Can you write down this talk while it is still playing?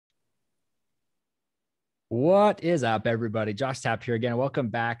What is up, everybody? Josh Tapp here again. Welcome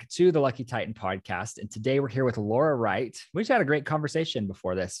back to the Lucky Titan podcast. And today we're here with Laura Wright. We just had a great conversation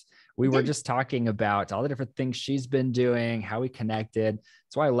before this. We were just talking about all the different things she's been doing, how we connected.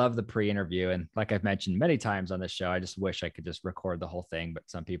 That's why I love the pre-interview. And like I've mentioned many times on this show, I just wish I could just record the whole thing, but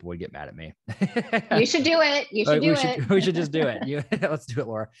some people would get mad at me. You should do it. You should do it. We should just do it. Let's do it,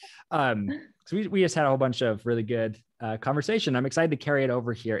 Laura. So we just had a whole bunch of really good conversation. I'm excited to carry it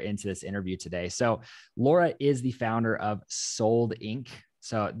over here into this interview today. So Laura is the founder of Sold Inc.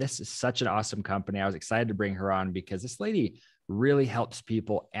 So this is such an awesome company. I was excited to bring her on because this lady really helps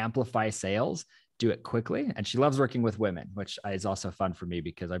people amplify sales, do it quickly. And she loves working with women, which is also fun for me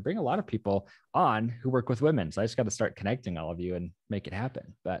because I bring a lot of people on who work with women. So I just got to start connecting all of you and make it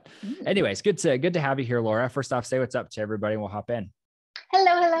happen. But anyways, good to have you here, Laura. First off, say what's up to everybody and we'll hop in.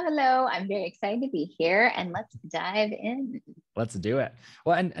 Hello. I'm very excited to be here and let's dive in. Let's do it.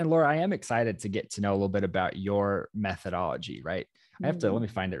 Well, and Laura, I am excited to get to know a little bit about your methodology, right? I have to, let me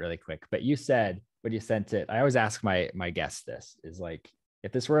find it really quick, but you said when you sent it, I always ask my guests this is like,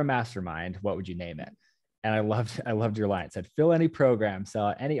 if this were a mastermind, what would you name it? And I loved your line. It said, fill any program,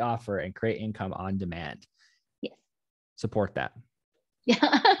 sell any offer and create income on demand. Yes. Support that. Yeah.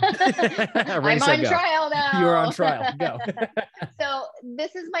 I'm on trial now. You're on trial. Go. So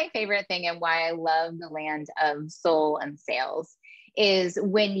this is my favorite thing and why I love the land of soul and sales is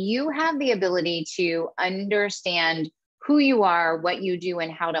when you have the ability to understand who you are, what you do,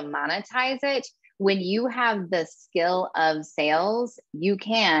 and how to monetize it. When you have the skill of sales, you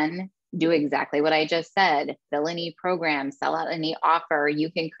can do exactly what I just said, fill any program, sell out any offer,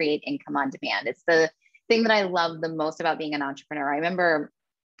 you can create income on demand. It's the thing that I love the most about being an entrepreneur. I remember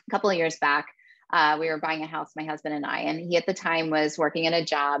a couple of years back, we were buying a house, my husband and I, and he at the time was working at a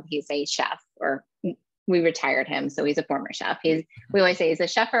job. He's a chef, or we retired him. So he's a former chef. We always say he's a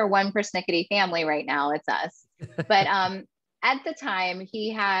chef for a one persnickety family right now. It's us. But at the time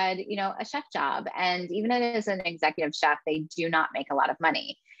he had, a chef job. And even as an executive chef, they do not make a lot of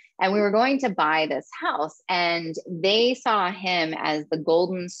money. And we were going to buy this house and they saw him as the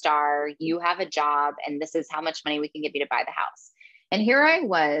golden star. You have a job and this is how much money we can give you to buy the house. And here I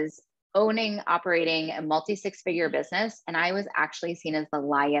was operating a multi-six-figure business. And I was actually seen as the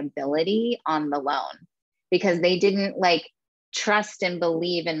liability on the loan because they didn't trust and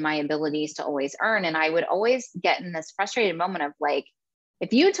believe in my abilities to always earn. And I would always get in this frustrated moment of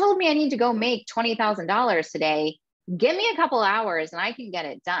if you told me I need to go make $20,000 today, give me a couple hours and I can get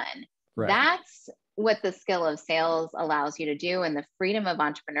it done. Right. That's what the skill of sales allows you to do. And the freedom of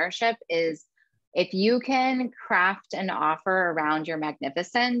entrepreneurship is if you can craft an offer around your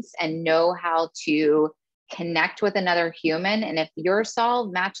magnificence and know how to connect with another human. And if your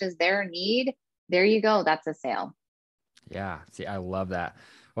solve matches their need, there you go. That's a sale. Yeah. See, I love that.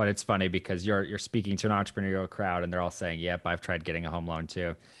 Well, it's funny because you're speaking to an entrepreneurial crowd and they're all saying, yep, I've tried getting a home loan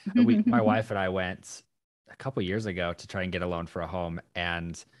too. My wife and I went a couple of years ago to try and get a loan for a home.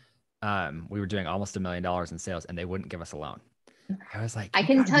 And we were doing almost $1 million in sales and they wouldn't give us a loan. I was like, I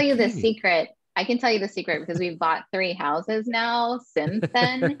can tell you the secret. I can tell you the secret because we've bought 3 houses now since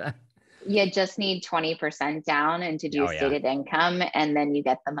then. You just need 20% down and to do stated income, and then you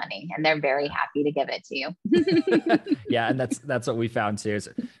get the money, and they're very happy to give it to you. Yeah, and that's what we found too. Is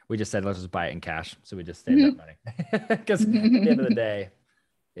we just said let's just buy it in cash, so we just saved that money because at the end of the day,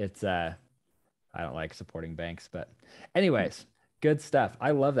 it's I don't like supporting banks, but anyways. Good stuff.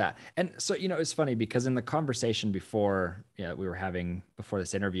 I love that. And so, it's funny because in the conversation before, we were having before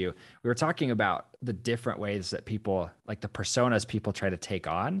this interview, we were talking about the different ways that people, the personas people try to take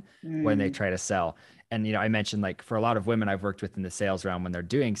on when they try to sell. And, I mentioned for a lot of women I've worked with in the sales realm, when they're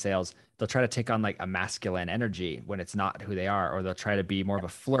doing sales, they'll try to take on a masculine energy when it's not who they are, or they'll try to be more of a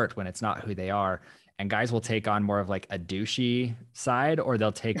flirt when it's not who they are. And guys will take on more of a douchey side, or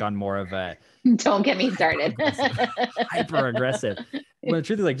they'll take on more of a don't get me started hyper aggressive. Well, the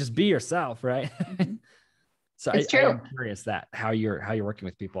truth is just be yourself, right? So it's true. I'm curious how you're working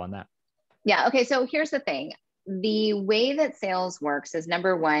with people on that. Yeah. Okay. So here's the thing. The way that sales works is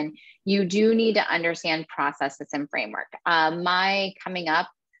number one, you do need to understand processes and framework. My coming up,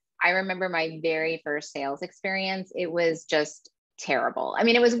 I remember my very first sales experience. It was just terrible. I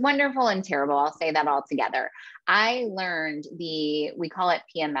mean, it was wonderful and terrible. I'll say that all together. I learned we call it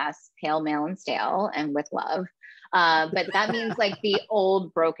PMS, pale, male, and stale, and with love. But that means the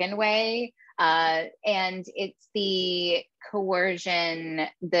old broken way. And it's the coercion,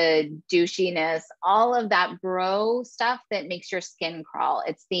 the douchiness, all of that bro stuff that makes your skin crawl.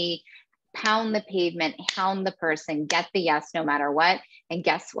 It's the pound the pavement, hound the person, get the yes no matter what. And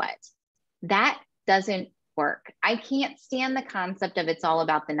guess what? That doesn't work. I can't stand the concept of it's all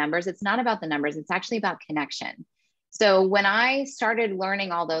about the numbers. It's not about the numbers. It's actually about connection. So when I started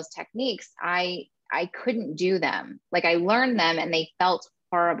learning all those techniques, I couldn't do them. Like I learned them and they felt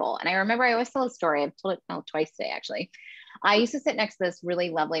horrible. And I remember I always tell a story. I've told it twice today, actually. I used to sit next to this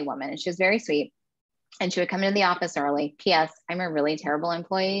really lovely woman and she was very sweet. And she would come into the office early. P.S. I'm a really terrible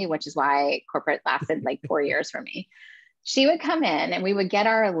employee, which is why corporate lasted like 4 years for me. She would come in and we would get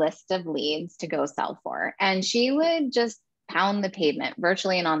our list of leads to go sell for. And she would just pound the pavement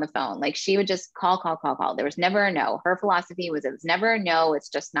virtually and on the phone. Like she would just call. There was never a no. Her philosophy was it was never a no. It's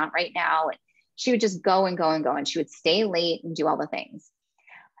just not right now. And she would just go and go and go. And she would stay late and do all the things.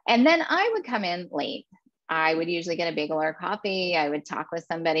 And then I would come in late. I would usually get a bagel or coffee. I would talk with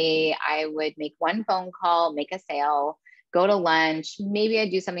somebody. I would make one phone call, make a sale, go to lunch. Maybe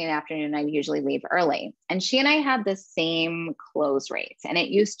I'd do something in the afternoon. I'd usually leave early. And she and I had the same close rates and it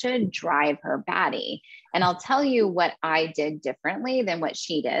used to drive her batty. And I'll tell you what I did differently than what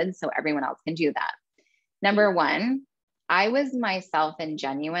she did so everyone else can do that. Number one, I was myself and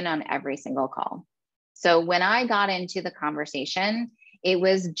genuine on every single call. So when I got into the conversation, it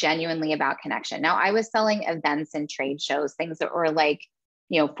was genuinely about connection. Now I was selling events and trade shows, things that were like,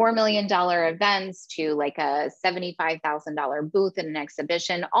 $4 million events to like a $75,000 booth in an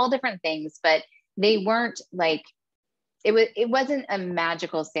exhibition, all different things, but they weren't like, it wasn't a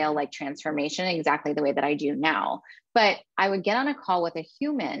magical sale like transformation exactly the way that I do now. But I would get on a call with a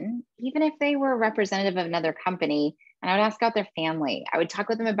human, even if they were a representative of another company, and I would ask out their family. I would talk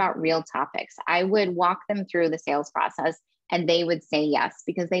with them about real topics. I would walk them through the sales process and they would say yes,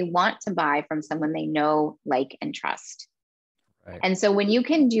 because they want to buy from someone they know, like, and trust. Right. And so when you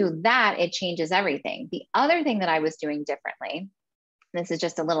can do that, it changes everything. The other thing that I was doing differently, this is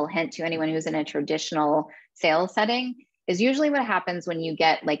just a little hint to anyone who's in a traditional sales setting, is usually what happens when you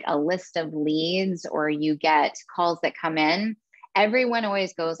get like a list of leads or you get calls that come in, everyone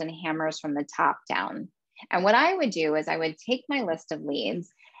always goes and hammers from the top down. And what I would do is I would take my list of leads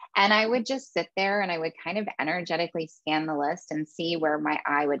and I would just sit there and I would kind of energetically scan the list and see where my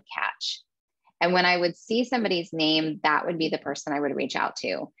eye would catch. And when I would see somebody's name, that would be the person I would reach out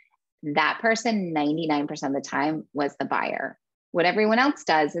to. That person, 99% of the time, was the buyer. What everyone else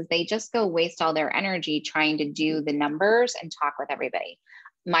does is they just go waste all their energy trying to do the numbers and talk with everybody.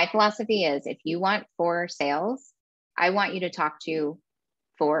 My philosophy is if you want 4 sales, I want you to talk to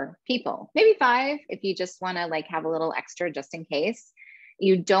 4 people, maybe 5, if you just want to like have a little extra just in case.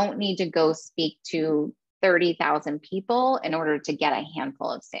 You don't need to go speak to 30,000 people in order to get a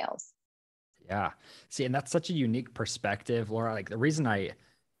handful of sales. Yeah. See, and that's such a unique perspective, Laura. Like the reason it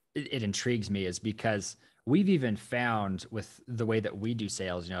intrigues me is because we've even found with the way that we do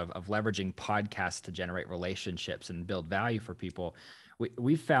sales, of leveraging podcasts to generate relationships and build value for people.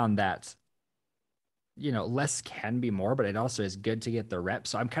 We've found that, less can be more, but it also is good to get the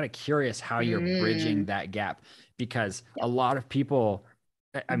reps. So I'm kind of curious how you're bridging that gap, because a lot of people,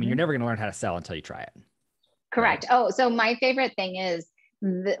 I mean, you're never going to learn how to sell until you try it. Correct. Right? Oh, so my favorite thing is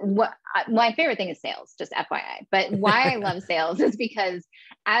my favorite thing is sales, just FYI. But why I love sales is because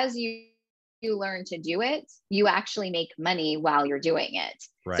as you learn to do it, you actually make money while you're doing it.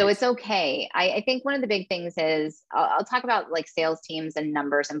 Right. So it's okay. I think one of the big things is I'll talk about like sales teams and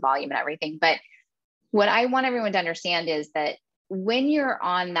numbers and volume and everything. But what I want everyone to understand is that when you're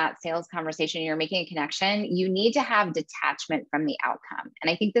on that sales conversation, you're making a connection, you need to have detachment from the outcome.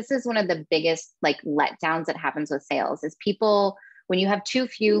 And I think this is one of the biggest like letdowns that happens with sales is people, when you have too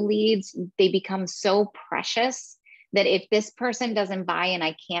few leads, they become so precious that if this person doesn't buy and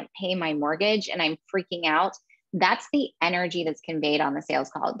I can't pay my mortgage and I'm freaking out, that's the energy that's conveyed on the sales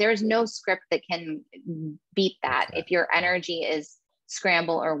call. There's no script that can beat that if your energy is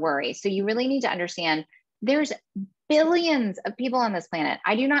scramble or worry. So you really need to understand there's billions of people on this planet.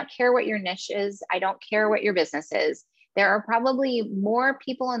 I do not care what your niche is. I don't care what your business is. There are probably more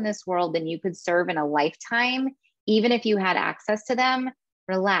people in this world than you could serve in a lifetime. Even if you had access to them,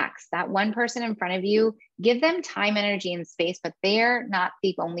 relax. That one person in front of you, give them time, energy, and space, but they're not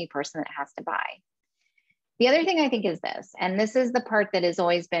the only person that has to buy. The other thing I think is this, and this is the part that has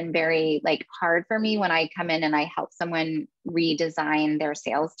always been very like hard for me when I come in and I help someone redesign their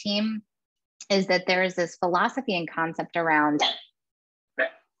sales team, is that there is this philosophy and concept around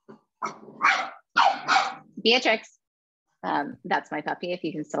Beatrix. That's my puppy. If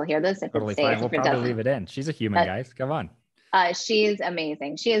you can still hear this, if totally it stays, fine. We'll probably leave it in. She's a human, guys. Come on. She's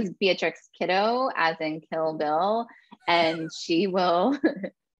amazing. She is Beatrix Kiddo, as in Kill Bill, and she'll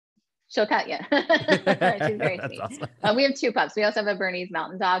cut you. She's very sweet. Awesome. We have 2 pups. We also have a Bernese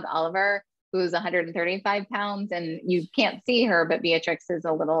Mountain Dog, Oliver, who's 135 pounds, and you can't see her, but Beatrix is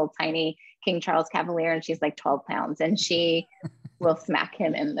a little tiny King Charles Cavalier, and she's like 12 pounds, and she will smack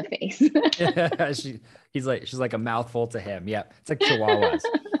him in the face. Yeah, she's like a mouthful to him. Yeah, it's like Chihuahuas.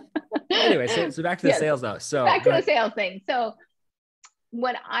 Anyway, so back to the Yes, sales though. So back to the sales thing. So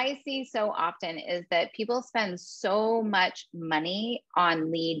what I see so often is that people spend so much money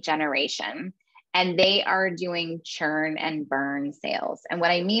on lead generation, and they are doing churn and burn sales. And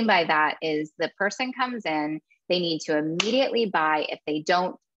what I mean by that is the person comes in, they need to immediately buy. If they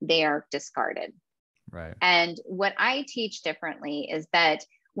don't, they are discarded. right. And what I teach differently is that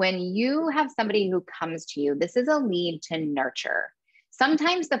when you have somebody who comes to you, this is a lead to nurture.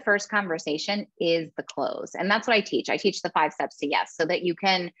 Sometimes the first conversation is the close. And that's what I teach. I teach the 5 steps to yes, so that you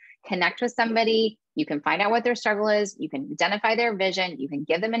can connect with somebody, you can find out what their struggle is, you can identify their vision, you can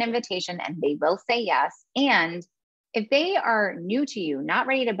give them an invitation, and they will say yes. And if they are new to you, not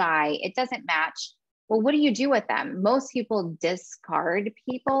ready to buy, it doesn't match. Well, what do you do with them? Most people discard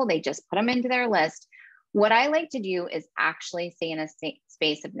people, they just put them into their list. What I like to do is actually stay in a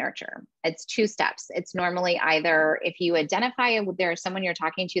space of nurture. It's 2 steps. It's normally either if you identify there's someone you're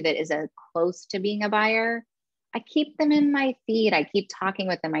talking to that is close to being a buyer, I keep them in my feed. I keep talking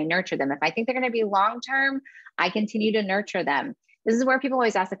with them. I nurture them. If I think they're going to be long-term, I continue to nurture them. This is where people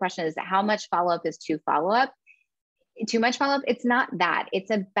always ask the question is how much follow-up is too follow-up? Too much follow-up? It's not that.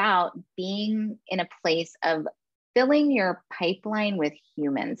 It's about being in a place of filling your pipeline with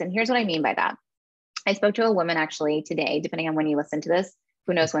humans. And here's what I mean by that. I spoke to a woman actually today, depending on when you listen to this,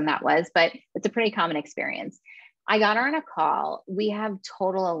 who knows when that was, but it's a pretty common experience. I got her on a call. We have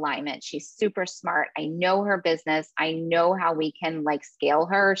total alignment. She's super smart. I know her business. I know how we can like scale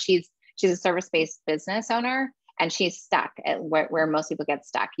her. She's a service-based business owner, and she's stuck at where most people get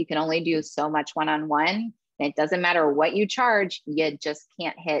stuck. You can only do so much one-on-one. And it doesn't matter what you charge, you just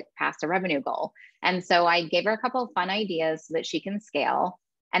can't hit past a revenue goal. And so I gave her a couple of fun ideas so that she can scale.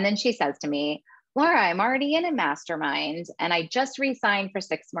 And then she says to me, Laura, I'm already in a mastermind and I just re-signed for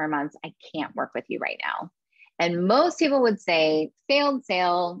 6 more months. I can't work with you right now. And most people would say, failed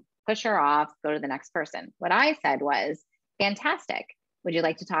sale, push her off, go to the next person. What I said was, fantastic. Would you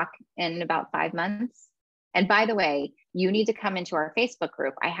like to talk in about 5 months? And by the way, you need to come into our Facebook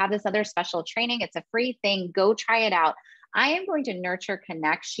group. I have this other special training. It's a free thing. Go try it out. I am going to nurture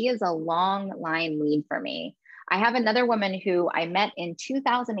connect. She is a long line lead for me. I have another woman who I met in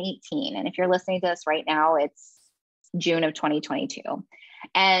 2018. And if you're listening to this right now, it's June of 2022.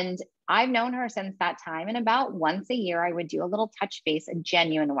 And I've known her since that time. And about once a year, I would do a little touch base, a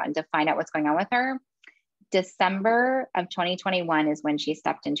genuine one to find out what's going on with her. December of 2021 is when she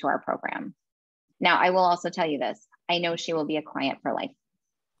stepped into our program. Now, I will also tell you this. I know she will be a client for life.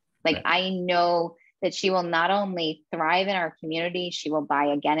 Like right. I know that she will not only thrive in our community, she will buy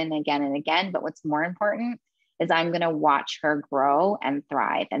again and again and again. But what's more important is I'm going to watch her grow and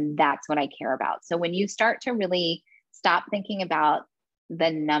thrive. And that's what I care about. So when you start to really stop thinking about the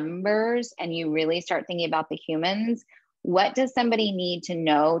numbers and you really start thinking about the humans, what does somebody need to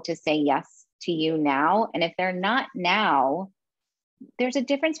know to say yes to you now? And if they're not now, there's a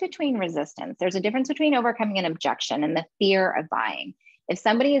difference between resistance. There's a difference between overcoming an objection and the fear of buying. If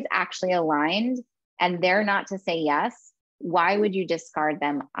somebody is actually aligned and they're not to say yes, why would you discard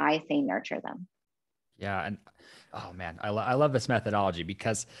them? I say nurture them. Yeah. And oh man, I love this methodology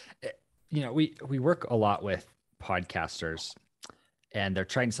because, we work a lot with podcasters and they're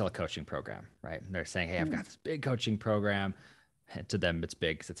trying to sell a coaching program, right? And they're saying, hey, I've got this big coaching program. And to them, it's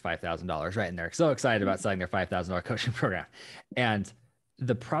big because it's $5,000, right? And they're so excited about selling their $5,000 coaching program. And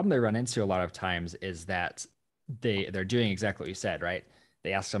the problem they run into a lot of times is that they're doing exactly what you said, right?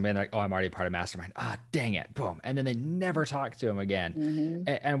 They ask somebody, like, oh, I'm already part of Mastermind. Ah, dang it, boom. And then they never talk to them again.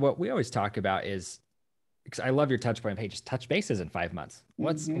 Mm-hmm. And what we always talk about is, because I love your touch point. Hey, just touch bases in 5 months.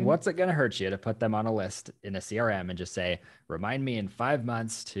 What's it going to hurt you to put them on a list in a CRM and just say, remind me in 5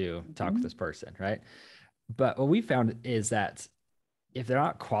 months to talk with this person, right? But what we found is that if they're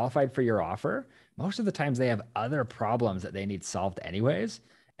not qualified for your offer, most of the times they have other problems that they need solved anyways.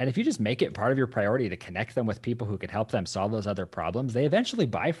 And if you just make it part of your priority to connect them with people who can help them solve those other problems, they eventually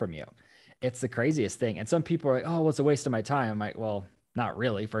buy from you. It's the craziest thing. And some people are like, oh, well, it's a waste of my time. I'm like, well, not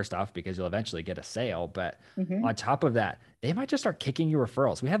really, first off, because you'll eventually get a sale. But on top of that, they might just start kicking you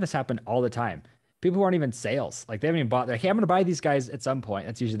referrals. We have this happen all the time. People who aren't even sales, like they haven't even bought, they're like, hey, I'm going to buy these guys at some point.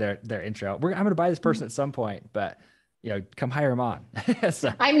 That's usually their intro. I'm going to buy this person at some point, but come hire them on.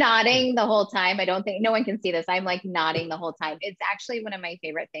 So. I'm nodding the whole time. I don't think no one can see this. I'm like nodding the whole time. It's actually one of my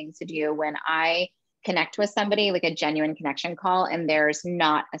favorite things to do when I connect with somebody, like a genuine connection call, and there's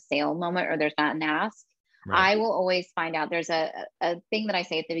not a sale moment or there's not an ask. Right. I will always find out. There's a thing that I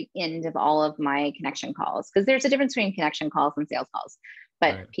say at the end of all of my connection calls, because there's a difference between connection calls and sales calls.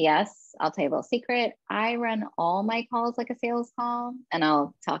 But Right. PS, I'll tell you a little secret. I run all my calls like a sales call, and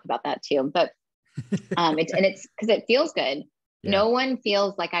I'll talk about that too. But it's because it feels good. Yeah. No one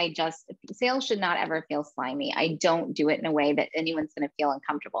feels like sales should not ever feel slimy. I don't do it in a way that anyone's going to feel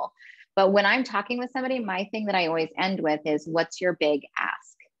uncomfortable. But when I'm talking with somebody, my thing that I always end with is, what's your big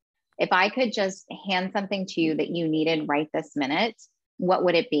ask? If I could just hand something to you that you needed right this minute, what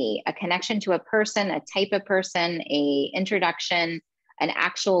would it be? A connection to a person, a type of person, a introduction, an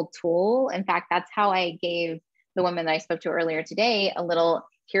actual tool. In fact, that's how I gave the woman that I spoke to earlier today a little,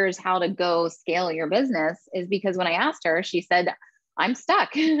 here's how to go scale your business, is because when I asked her, she said, I'm stuck.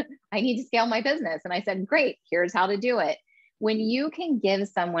 I need to scale my business. And I said, great, here's how to do it. When you can give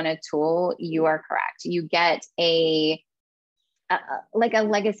someone a tool, you are correct. You get like a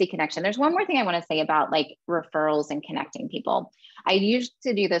legacy connection. There's one more thing I want to say about like referrals and connecting people. I used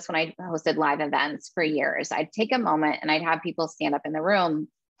to do this when I hosted live events for years. I'd take a moment and I'd have people stand up in the room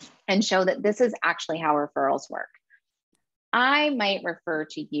and show that this is actually how referrals work. I might refer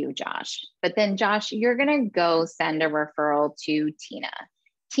to you, Josh, but then Josh, you're going to go send a referral to Tina.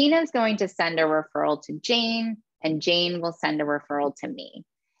 Tina's going to send a referral to Jane, and Jane will send a referral to me.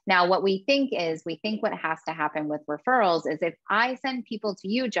 Now, what we think what has to happen with referrals is, if I send people to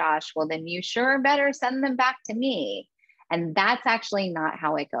you, Josh, well, then you sure better send them back to me. And that's actually not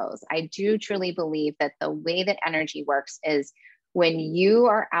how it goes. I do truly believe that the way that energy works is, when you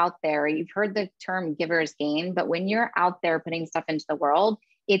are out there, you've heard the term giver's gain, but when you're out there putting stuff into the world,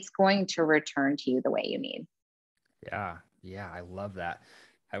 it's going to return to you the way you need. Yeah. Yeah. I love that.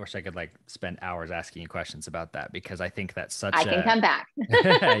 I wish I could like spend hours asking you questions about that, because I think that's I such can come back.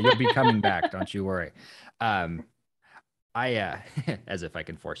 you'll be coming back. Don't you worry. As if I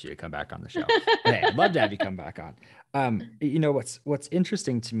can force you to come back on the show. But hey, I'd love to have you come back on. What's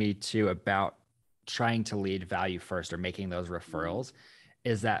interesting to me too about trying to lead value first, or making those referrals,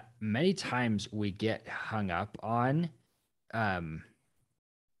 is that many times we get hung up on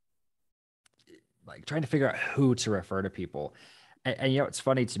like trying to figure out who to refer to people. And it's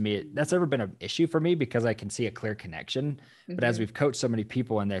funny to me, that's never been an issue for me, because I can see a clear connection. But as we've coached so many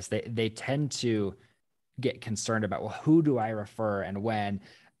people in this, they tend to get concerned about, well, who do I refer and when?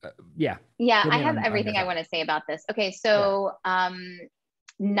 Yeah. Yeah, Fill I me in have on your everything I thought. want to say about this. Okay, so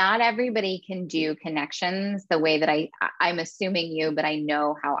not everybody can do connections the way that I'm assuming you, but I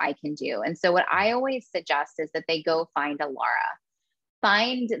know how I can do. And so what I always suggest is that they go find a Laura.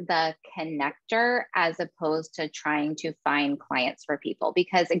 Find the connector as opposed to trying to find clients for people.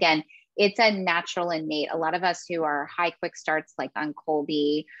 Because again, it's a natural innate. A lot of us who are high quick starts, like on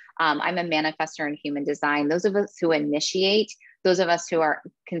Colby, I'm a manifestor in human design. Those of us who initiate, those of us who are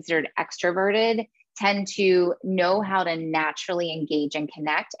considered extroverted, tend to know how to naturally engage and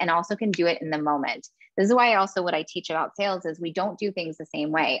connect, and also can do it in the moment. This is why also what I teach about sales is, we don't do things the same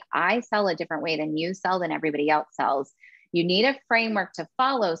way. I sell a different way than you sell, than everybody else sells. You need a framework to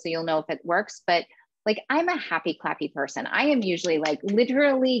follow so you'll know if it works. But like, I'm a happy clappy person. I am usually like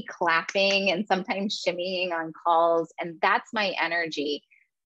literally clapping and sometimes shimmying on calls, and that's my energy.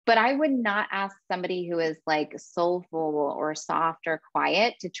 But I would not ask somebody who is like soulful or soft or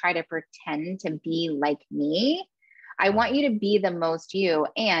quiet to try to pretend to be like me. I want you to be the most you.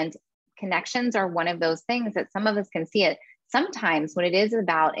 And connections are one of those things that some of us can see it. Sometimes what it is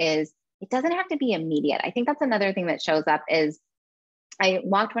about is, it doesn't have to be immediate. I think that's another thing that shows up is, I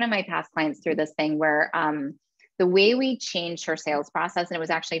walked one of my past clients through this thing where the way we changed her sales process, and it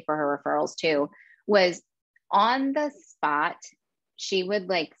was actually for her referrals too, was on the spot, she would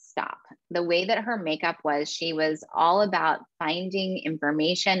like stop. The way that her makeup was, she was all about finding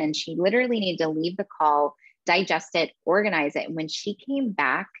information, and she literally needed to leave the call, digest it, organize it. And when she came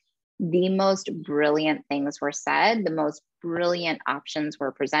back, the most brilliant things were said, the most brilliant options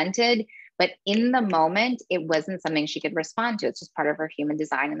were presented. But in the moment, it wasn't something she could respond to. It's just part of her human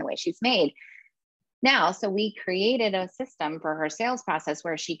design and the way she's made. Now, so we created a system for her sales process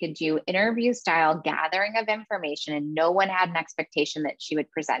where she could do interview style gathering of information, and no one had an expectation that she would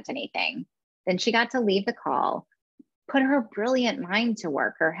present anything. Then she got to leave the call, put her brilliant mind to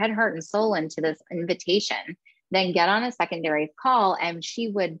work, her head, heart, and soul into this invitation, then get on a secondary call, and she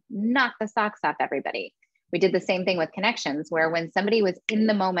would knock the socks off everybody. We did the same thing with connections, where when somebody was in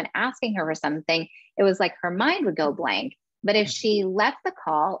the moment asking her for something, it was like her mind would go blank. But if she left the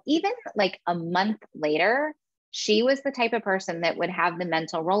call, even like a month later, she was the type of person that would have the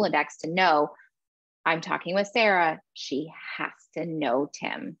mental Rolodex to know, I'm talking with Sarah, she has to know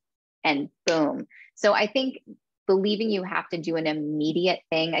Tim, and boom. So I think believing you have to do an immediate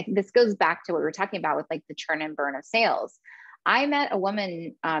thing, I think this goes back to what we were talking about with like the churn and burn of sales. I met a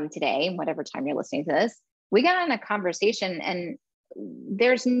woman today, whatever time you're listening to this, we got on a conversation, and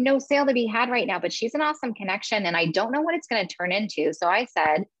there's no sale to be had right now, but she's an awesome connection and I don't know what it's going to turn into. So I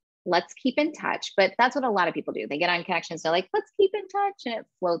said, let's keep in touch. But that's what a lot of people do. They get on connections. They're like, let's keep in touch, and it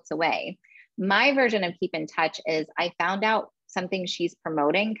floats away. My version of keep in touch is I found out something she's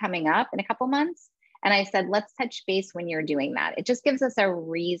promoting coming up in a couple months. And I said, let's touch base when you're doing that. It just gives us a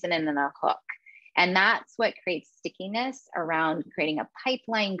reason and then a hook. And that's what creates stickiness around creating a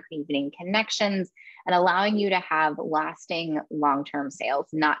pipeline, creating connections, and allowing you to have lasting long-term sales,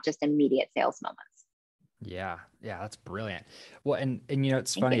 not just immediate sales moments. Yeah. Yeah. That's brilliant. Well, and you know,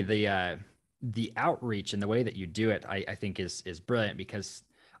 it's funny, the outreach and the way that you do it, I think is brilliant, because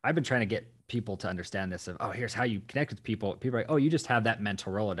I've been trying to get people to understand this of, oh, here's how you connect with people. People are like, oh, you just have that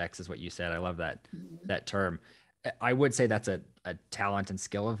mental Rolodex is what you said. I love that term. I would say that's a talent and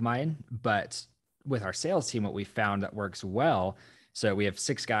skill of mine, but with our sales team, what we found that works well. So we have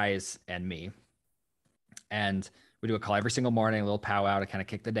 6 guys and me, and we do a call every single morning, a little powwow to kind of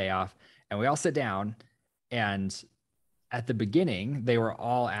kick the day off. And we all sit down, and at the beginning, they were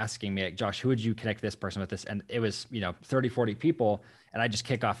all asking me, like, Josh, who would you connect this person with this? And it was, 30, 40 people. And I just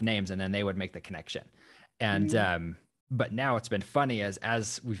kick off names and then they would make the connection. And, but now it's been funny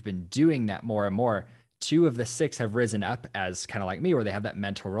as we've been doing that more and more, 2 of the 6 have risen up as kind of like me, where they have that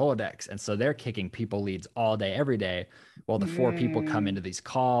mental Rolodex. And so they're kicking people leads all day, every day. Well, the 4 people come into these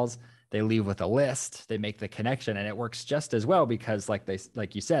calls, they leave with a list, they make the connection, and it works just as well because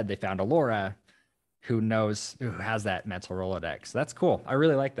like you said, they found a Laura who has that mental Rolodex. That's cool. I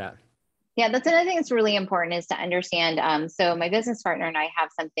really like that. Yeah, that's another thing that's really important is to understand. So my business partner and I have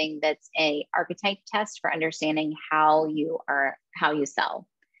something that's a archetype test for understanding how you sell.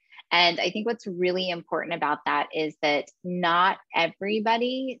 And I think what's really important about that is that not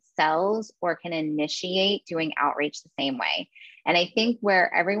everybody sells or can initiate doing outreach the same way. And I think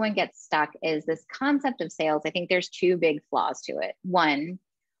where everyone gets stuck is this concept of sales. I think there's 2 big flaws to it. One,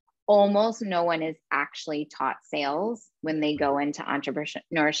 almost no one is actually taught sales when they go into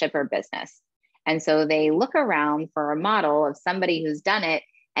entrepreneurship or business. And so they look around for a model of somebody who's done it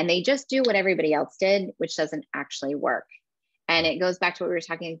and they just do what everybody else did, which doesn't actually work. And it goes back to what we were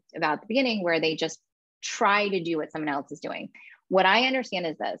talking about at the beginning, where they just try to do what someone else is doing. What I understand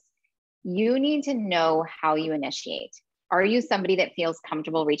is this: you need to know how you initiate. Are you somebody that feels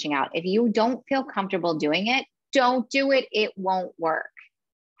comfortable reaching out? If you don't feel comfortable doing it, don't do it. It won't work.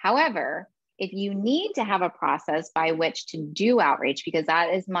 However, if you need to have a process by which to do outreach, because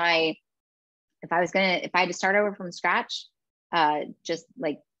that is if I had to start over from scratch, just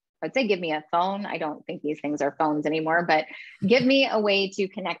like, I'd say, give me a phone. I don't think these things are phones anymore, but give me a way to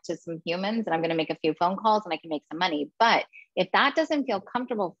connect to some humans, and I'm going to make a few phone calls and I can make some money. But if that doesn't feel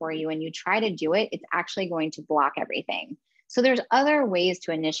comfortable for you and you try to do it, it's actually going to block everything. So there's other ways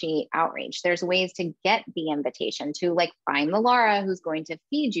to initiate outreach. There's ways to get the invitation, to like find the Laura who's going to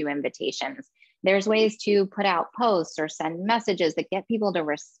feed you invitations. There's ways to put out posts or send messages that get people to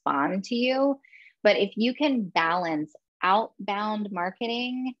respond to you. But if you can balance outbound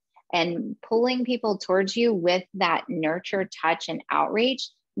marketing and pulling people towards you with that nurture, touch, and outreach,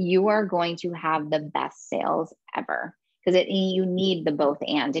 you are going to have the best sales ever, because you need the both.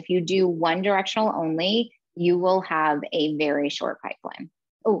 And if you do one directional only, you will have a very short pipeline.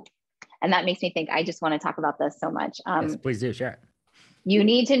 Oh, and that makes me think, I just want to talk about this so much. Yes, please do, share it. You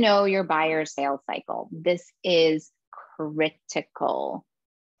need to know your buyer's sales cycle. This is critical.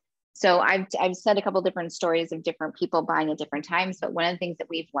 So I've said a couple different stories of different people buying at different times, but one of the things that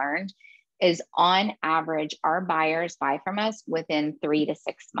we've learned is, on average, our buyers buy from us within 3 to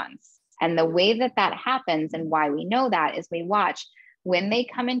 6 months. And the way that happens, and why we know that, is we watch when they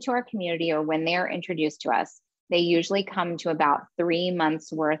come into our community or when they're introduced to us. They usually come to about 3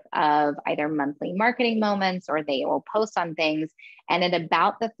 months worth of either monthly marketing moments, or they will post on things. And at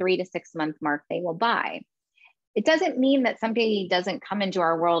about the 3 to 6 month mark, they will buy. It doesn't mean that somebody doesn't come into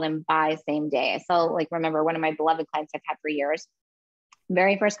our world and buy same day. So remember one of my beloved clients I've had for years,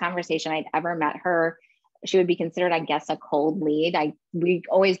 very first conversation I'd ever met her, she would be considered, I guess, a cold lead. We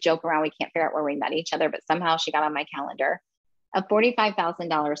always joke around, we can't figure out where we met each other, but somehow she got on my calendar. A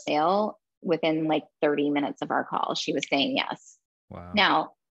 $45,000 sale within 30 minutes of our call. She was saying yes. Wow.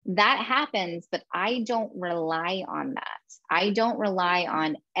 Now that happens, but I don't rely on that. I don't rely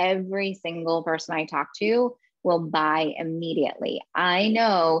on every single person I talk to will buy immediately. I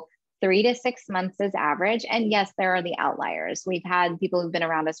know 3 to 6 months is average. And yes, there are the outliers. We've had people who've been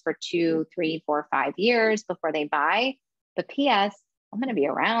around us for 2, 3, 4, 5 years before they buy. But P.S., I'm going to be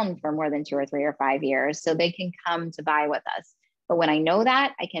around for more than 2 or 3 or 5 years, so they can come to buy with us. But when I know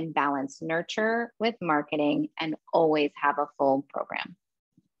that, I can balance nurture with marketing and always have a full program.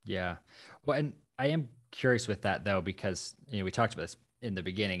 Yeah. Well, and I am curious with that though, because we talked about this in the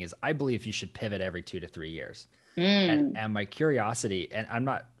beginning, is I believe you should pivot every 2 to 3 years. And my curiosity, and I'm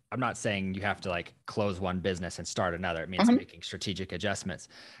not saying you have to like close one business and start another. It means making strategic adjustments.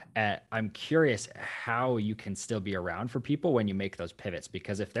 I'm curious how you can still be around for people when you make those pivots,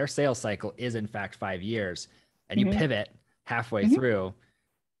 because if their sales cycle is in fact 5 years and you pivot halfway through,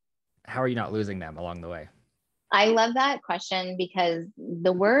 how are you not losing them along the way? I love that question because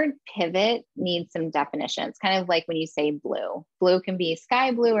the word pivot needs some definition. It's kind of like when you say blue. Blue can be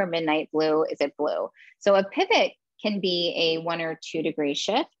sky blue or midnight blue. Is it blue? So a pivot can be a 1 or 2 degree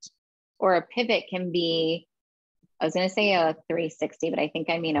shift, or a pivot can be, I was going to say a 360, but I think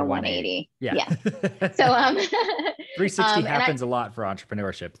I mean a 180. Yeah. So 360 happens a lot for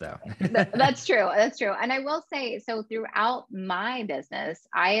entrepreneurship though. That's true. That's true. And I will say, so throughout my business,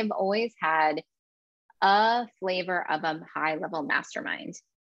 I have always had a flavor of a high level mastermind.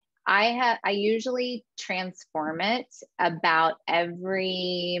 I usually transform it about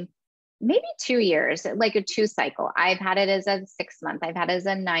every maybe 2 years, like a 2 cycle. I've had it as a 6 month. I've had it as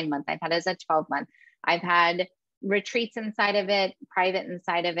a 9 month. I've had it as a 12 month. I've had retreats inside of it, private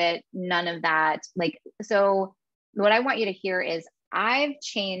inside of it, none of that. So what I want you to hear is I've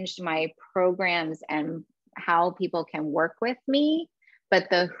changed my programs and how people can work with me, but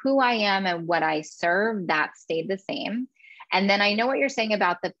the who I am and what I serve, that stayed the same. And then I know what you're saying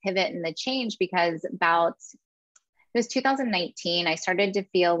about the pivot and the change, because it was 2019, I started to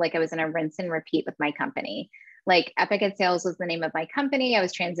feel like I was in a rinse and repeat with my company. Like Epic at Sales was the name of my company. I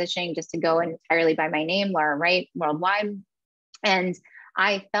was transitioning just to go entirely by my name, Laura Wright, worldwide. And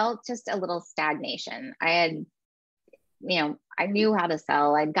I felt just a little stagnation. I had, I knew how to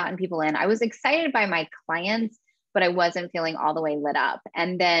sell. I'd gotten people in. I was excited by my clients, but I wasn't feeling all the way lit up.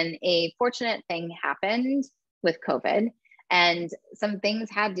 And then a fortunate thing happened with COVID, and some things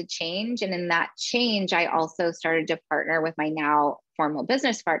had to change. And in that change, I also started to partner with my now formal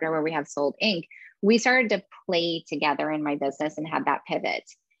business partner, where we have Sold Inc. We started to play together in my business and had that pivot.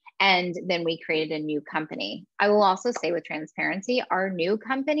 And then we created a new company. I will also say with transparency, our new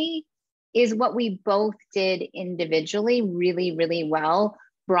company is what we both did individually really, really well,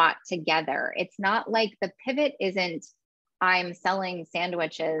 brought together. It's not like the pivot isn't I'm selling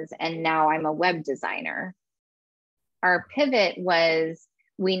sandwiches and now I'm a web designer. Our pivot was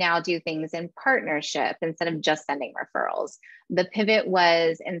we now do things in partnership instead of just sending referrals. The pivot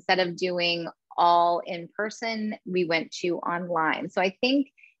was instead of doing all in person, we went to online. So I think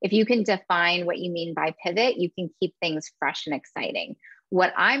if you can define what you mean by pivot, you can keep things fresh and exciting.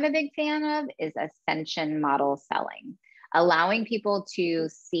 What I'm a big fan of is ascension model selling, allowing people to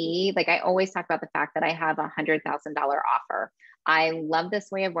see, like I always talk about the fact that I have a $100,000 offer. I love this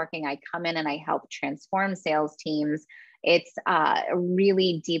way of working. I come in and I help transform sales teams. It's a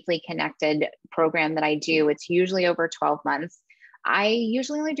really deeply connected program that I do. It's usually over 12 months. I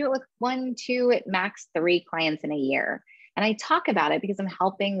usually only do it with 1, 2, at max 3 clients in a year. And I talk about it because I'm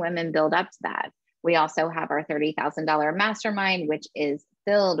helping women build up to that. We also have our $30,000 mastermind, which is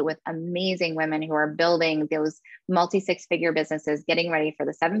filled with amazing women who are building those multi-6-figure businesses, getting ready for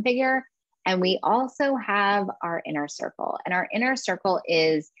the 7-figure. And we also have our inner circle. And our inner circle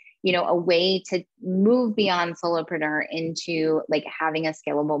is, a way to move beyond solopreneur into like having a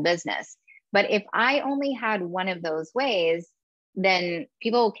scalable business. But if I only had one of those ways, then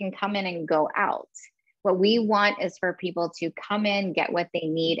people can come in and go out. What we want is for people to come in, get what they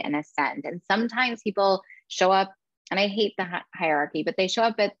need, and ascend. And sometimes people show up, and I hate the hierarchy, but they show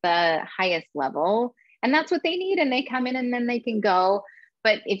up at the highest level, and that's what they need. And they come in and then they can go.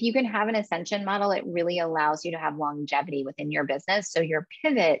 But if you can have an ascension model, it really allows you to have longevity within your business. So your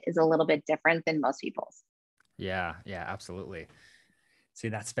pivot is a little bit different than most people's. Yeah, absolutely. See,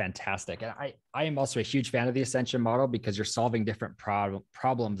 that's fantastic. And I am also a huge fan of the ascension model because you're solving different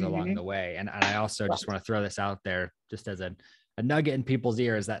problems along the way. And I also just want to throw this out there just as a nugget in people's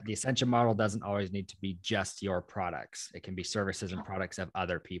ears, that the ascension model doesn't always need to be just your products. It can be services and products of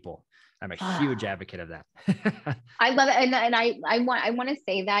other people. I'm a huge advocate of that. I love it. And I want to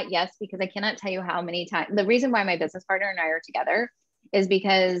say that, yes, because I cannot tell you how many times, the reason why my business partner and I are together is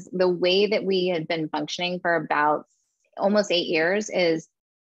because the way that we had been functioning for about almost 8 years is,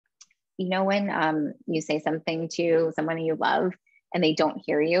 when you say something to someone you love and they don't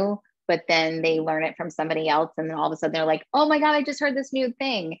hear you, but then they learn it from somebody else. And then all of a sudden they're like, oh my God, I just heard this new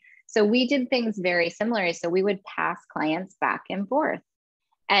thing. So we did things very similar. So we would pass clients back and forth.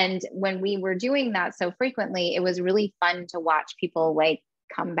 And when we were doing that so frequently, it was really fun to watch people like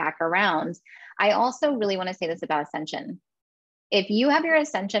come back around. I also really want to say this about ascension. If you have your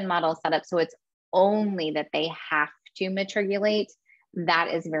ascension model set up so it's only that they have to matriculate,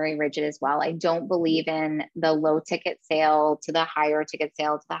 that is very rigid as well. I don't believe in the low ticket sale to the higher ticket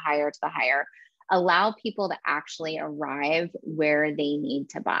sale to the higher to the higher. Allow people to actually arrive where they need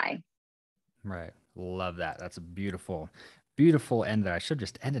to buy. Right. Love that. That's a beautiful, beautiful end there. I should have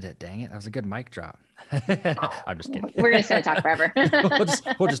just ended it. Dang it. That was a good mic drop. I'm just kidding. We're just going to talk forever.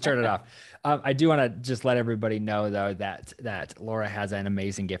 we'll just turn it off. I do want to just let everybody know though that Laura has an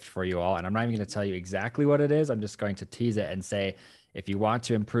amazing gift for you all, and I'm not even going to tell you exactly what it is. I'm just going to tease it and say, if you want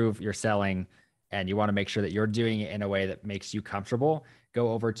to improve your selling and you want to make sure that you're doing it in a way that makes you comfortable,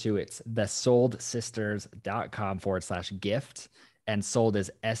 go over to it's thesouledsisters.com/gift. And sold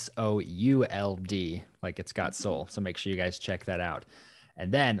is SOULD, like it's got soul. So make sure you guys check that out.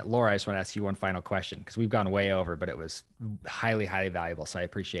 And then, Laura, I just want to ask you one final question because we've gone way over, but it was highly, highly valuable. So I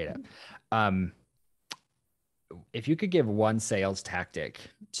appreciate it. If you could give one sales tactic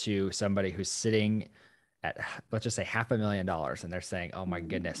to somebody who's sitting at, let's just say $500,000, and they're saying, oh my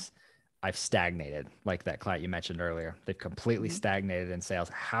goodness, I've stagnated, like that client you mentioned earlier. They've completely stagnated in sales.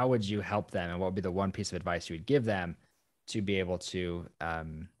 How would you help them? And what would be the one piece of advice you would give them to be able to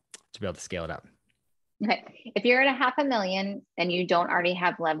scale it up? Okay. If you're at $500,000 and you don't already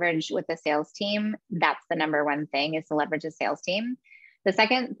have leverage with the sales team, that's the number one thing, is to leverage a sales team. The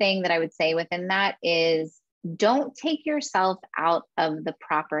second thing that I would say within that is don't take yourself out of the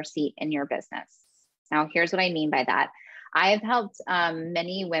proper seat in your business. Now, here's what I mean by that. I've helped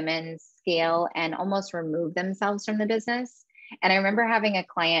many women scale and almost remove themselves from the business. And I remember having a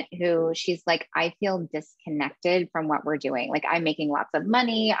client who she's like, I feel disconnected from what we're doing. Like, I'm making lots of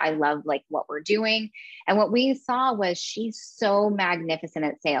money. I love like what we're doing. And what we saw was she's so magnificent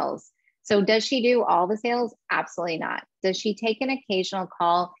at sales. So does she do all the sales? Absolutely not. Does she take an occasional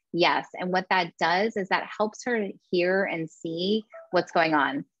call? Yes. And what that does is that helps her hear and see what's going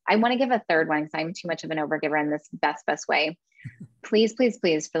on. I want to give a third one because I'm too much of an overgiver in this best way. Please, please,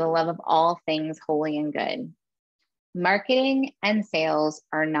 please, for the love of all things holy and good, marketing and sales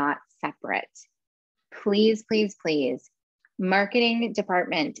are not separate. Please, please, please. Marketing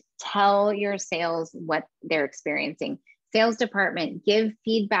department, tell your sales what they're experiencing. Sales department, give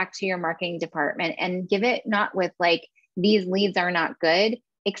feedback to your marketing department and give it not with like, these leads are not good.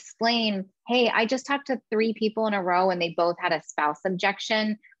 Explain, hey, I just talked to 3 people in a row and they both had a spouse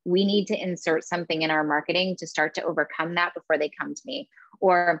objection. We need to insert something in our marketing to start to overcome that before they come to me.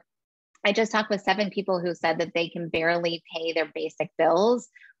 Or I just talked with 7 people who said that they can barely pay their basic bills.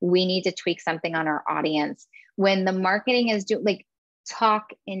 We need to tweak something on our audience. When the marketing is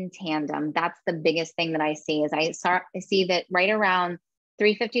talk in tandem. That's the biggest thing that I see is I see that right around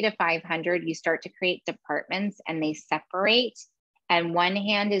 350 to 500, you start to create departments and they separate. And one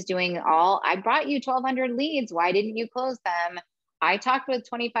hand is doing all, I brought you 1,200 leads. Why didn't you close them? I talked with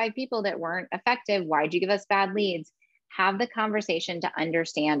 25 people that weren't effective. Why'd you give us bad leads? Have the conversation to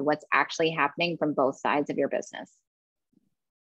understand what's actually happening from both sides of your business.